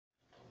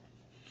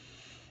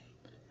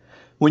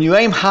When you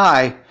aim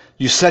high,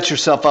 you set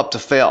yourself up to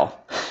fail,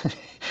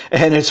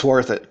 and it's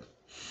worth it.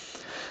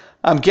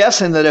 I'm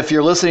guessing that if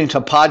you're listening to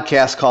a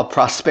podcast called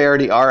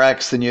Prosperity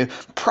RX, then you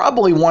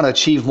probably want to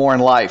achieve more in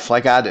life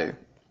like I do.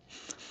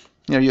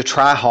 You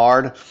try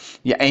hard,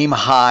 you aim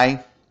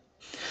high.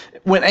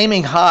 When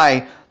aiming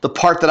high, the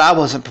part that I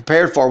wasn't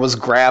prepared for was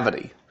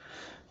gravity.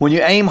 When you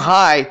aim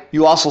high,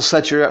 you also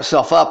set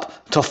yourself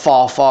up to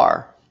fall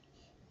far.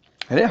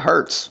 And it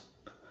hurts.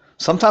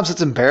 Sometimes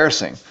it's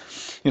embarrassing.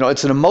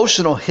 It's an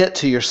emotional hit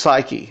to your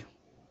psyche.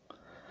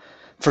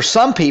 For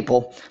some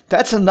people,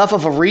 that's enough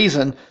of a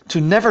reason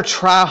to never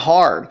try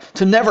hard,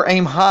 to never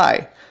aim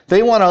high.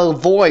 They want to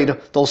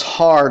avoid those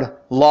hard,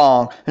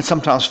 long, and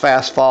sometimes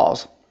fast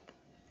falls.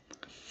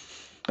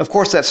 Of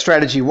course, that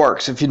strategy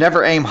works. If you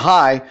never aim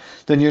high,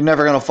 then you're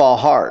never going to fall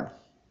hard.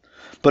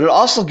 But it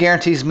also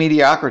guarantees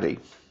mediocrity.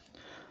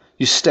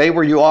 You stay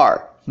where you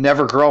are,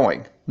 never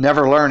growing,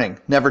 never learning,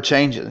 never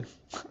changing.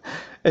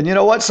 And you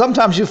know what?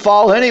 Sometimes you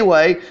fall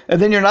anyway,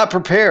 and then you're not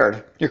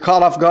prepared. You're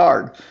caught off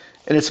guard.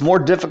 And it's more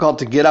difficult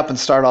to get up and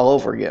start all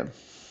over again.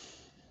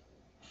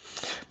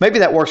 Maybe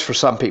that works for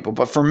some people,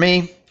 but for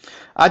me,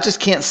 I just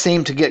can't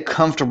seem to get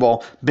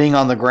comfortable being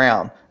on the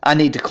ground. I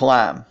need to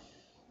climb.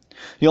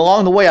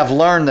 Along the way, I've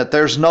learned that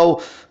there's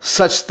no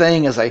such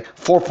thing as a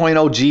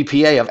 4.0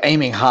 GPA of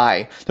aiming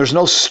high. There's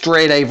no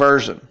straight A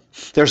version.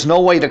 There's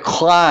no way to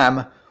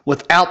climb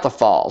without the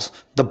falls,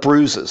 the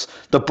bruises,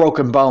 the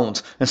broken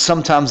bones, and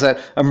sometimes that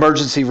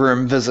emergency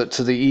room visit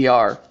to the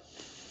ER.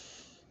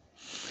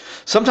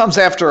 Sometimes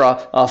after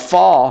a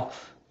fall,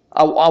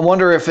 I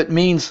wonder if it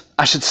means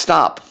I should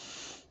stop.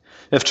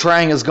 If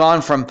trying has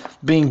gone from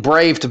being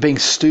brave to being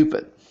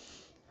stupid.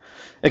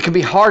 It can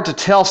be hard to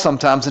tell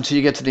sometimes until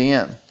you get to the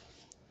end.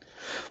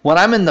 When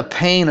I'm in the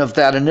pain of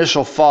that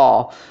initial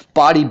fall,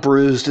 body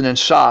bruised and in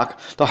shock,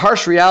 the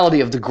harsh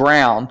reality of the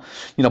ground,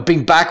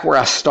 being back where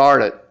I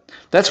started,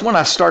 that's when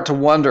I start to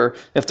wonder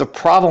if the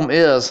problem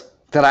is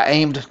that I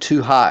aimed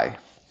too high.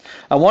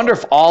 I wonder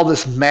if all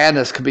this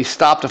madness could be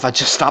stopped if I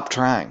just stopped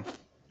trying.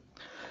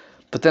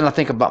 But then I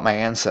think about my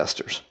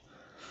ancestors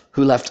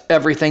who left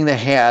everything they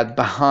had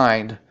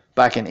behind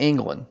back in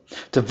England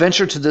to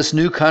venture to this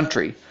new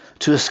country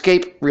to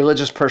escape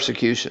religious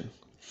persecution,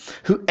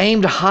 who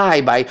aimed high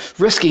by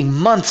risking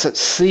months at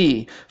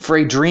sea for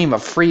a dream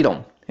of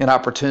freedom and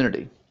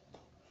opportunity.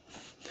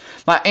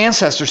 My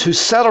ancestors who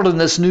settled in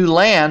this new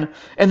land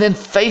and then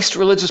faced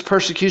religious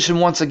persecution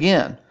once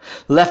again,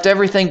 left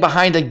everything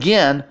behind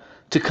again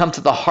to come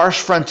to the harsh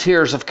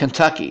frontiers of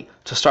Kentucky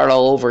to start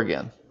all over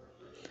again.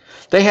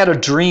 They had a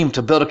dream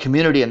to build a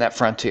community in that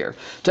frontier,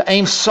 to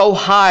aim so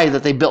high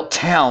that they built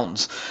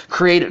towns,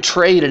 created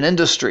trade and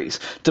industries,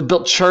 to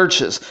build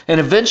churches, and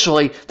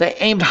eventually they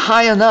aimed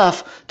high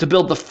enough to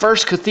build the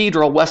first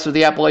cathedral west of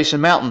the Appalachian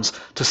Mountains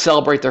to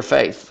celebrate their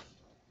faith.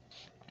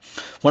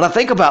 When I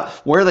think about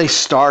where they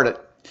started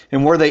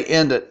and where they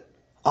ended,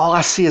 all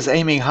I see is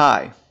aiming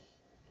high.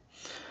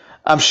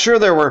 I'm sure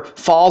there were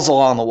falls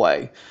along the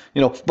way,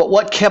 but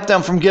what kept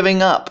them from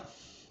giving up?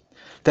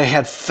 They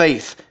had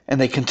faith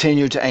and they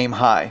continued to aim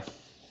high.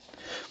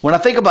 When I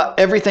think about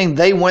everything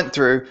they went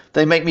through,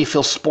 they make me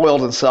feel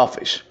spoiled and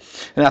selfish.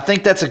 And I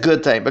think that's a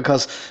good thing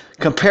because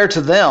compared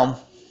to them,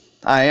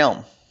 I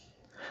am.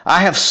 I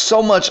have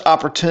so much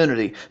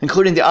opportunity,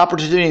 including the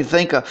opportunity to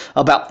think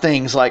about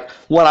things like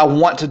what I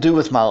want to do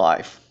with my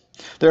life.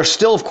 There are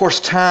still, of course,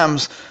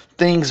 times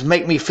things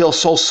make me feel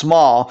so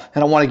small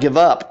and I want to give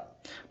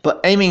up. But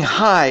aiming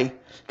high,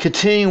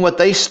 continuing what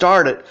they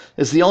started,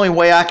 is the only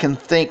way I can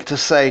think to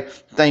say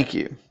thank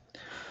you,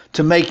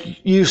 to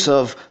make use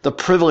of the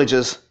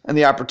privileges and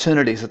the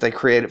opportunities that they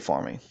created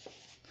for me.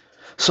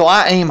 So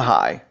I aim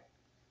high,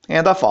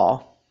 and I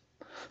fall.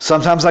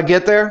 Sometimes I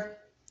get there,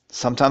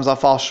 sometimes I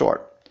fall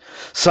short.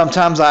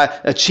 Sometimes I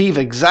achieve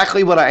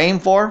exactly what I aim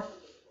for,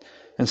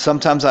 and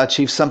sometimes I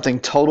achieve something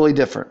totally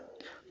different,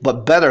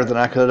 but better than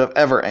I could have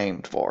ever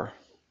aimed for.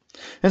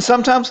 And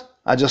sometimes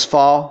I just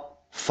fall.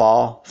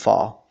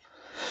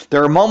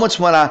 There are moments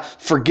when I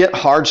forget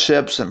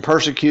hardships and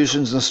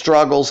persecutions and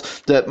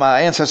struggles that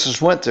my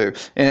ancestors went through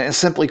and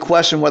simply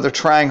question whether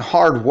trying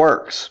hard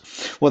works,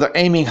 whether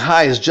aiming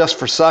high is just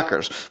for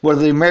suckers,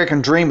 whether the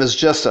American dream is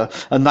just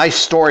a nice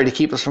story to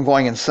keep us from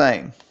going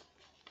insane.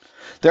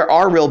 There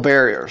are real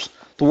barriers.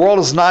 The world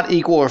is not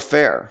equal or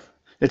fair.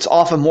 It's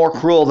often more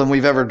cruel than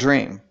we've ever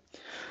dreamed.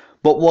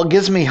 But what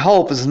gives me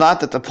hope is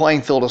not that the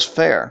playing field is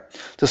fair.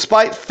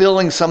 Despite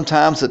feeling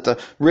sometimes that the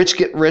rich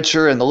get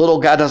richer and the little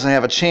guy doesn't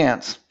have a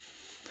chance,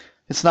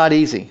 it's not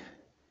easy.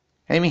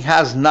 Aiming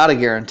high is not a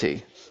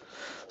guarantee.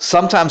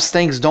 Sometimes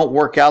things don't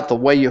work out the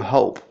way you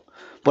hope.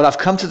 But I've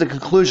come to the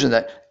conclusion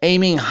that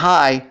aiming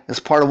high is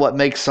part of what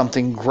makes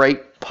something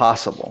great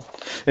possible.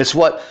 It's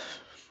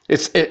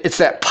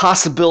that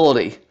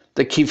possibility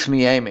that keeps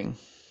me aiming.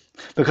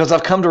 Because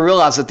I've come to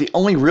realize that the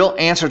only real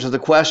answer to the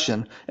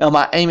question, am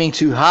I aiming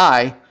too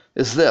high,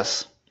 is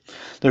this.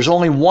 There's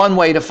only one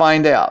way to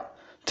find out.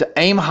 To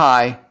aim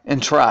high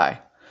and try.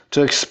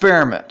 To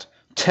experiment,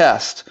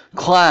 test,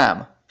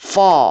 climb,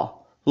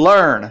 fall,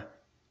 learn,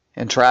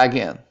 and try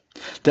again.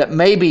 That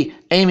maybe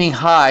aiming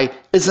high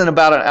isn't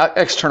about an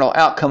external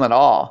outcome at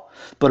all,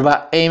 but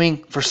about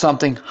aiming for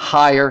something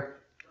higher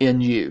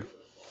in you.